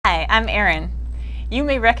I'm Erin. You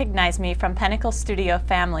may recognize me from Pinnacle Studio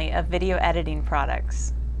family of video editing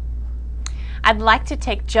products. I'd like to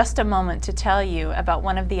take just a moment to tell you about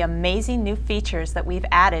one of the amazing new features that we've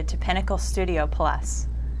added to Pinnacle Studio Plus,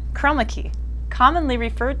 Chroma Key, commonly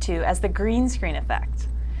referred to as the green screen effect.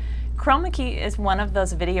 Chroma Key is one of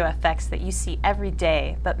those video effects that you see every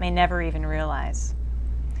day but may never even realize.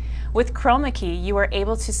 With Chroma Key, you are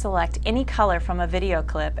able to select any color from a video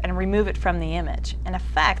clip and remove it from the image, in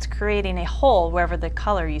effect creating a hole wherever the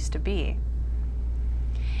color used to be.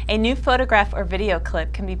 A new photograph or video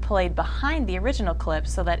clip can be played behind the original clip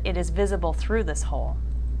so that it is visible through this hole.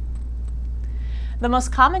 The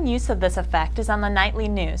most common use of this effect is on the nightly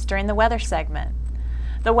news during the weather segment.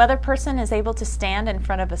 The weather person is able to stand in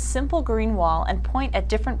front of a simple green wall and point at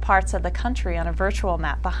different parts of the country on a virtual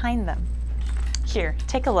map behind them. Here,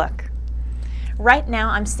 take a look. Right now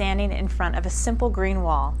I'm standing in front of a simple green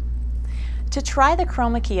wall. To try the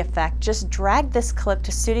Chroma Key effect, just drag this clip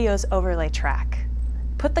to Studio's overlay track.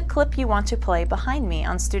 Put the clip you want to play behind me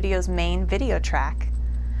on Studio's main video track.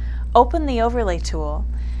 Open the overlay tool,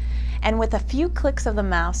 and with a few clicks of the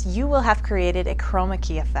mouse, you will have created a Chroma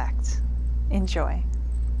Key effect. Enjoy.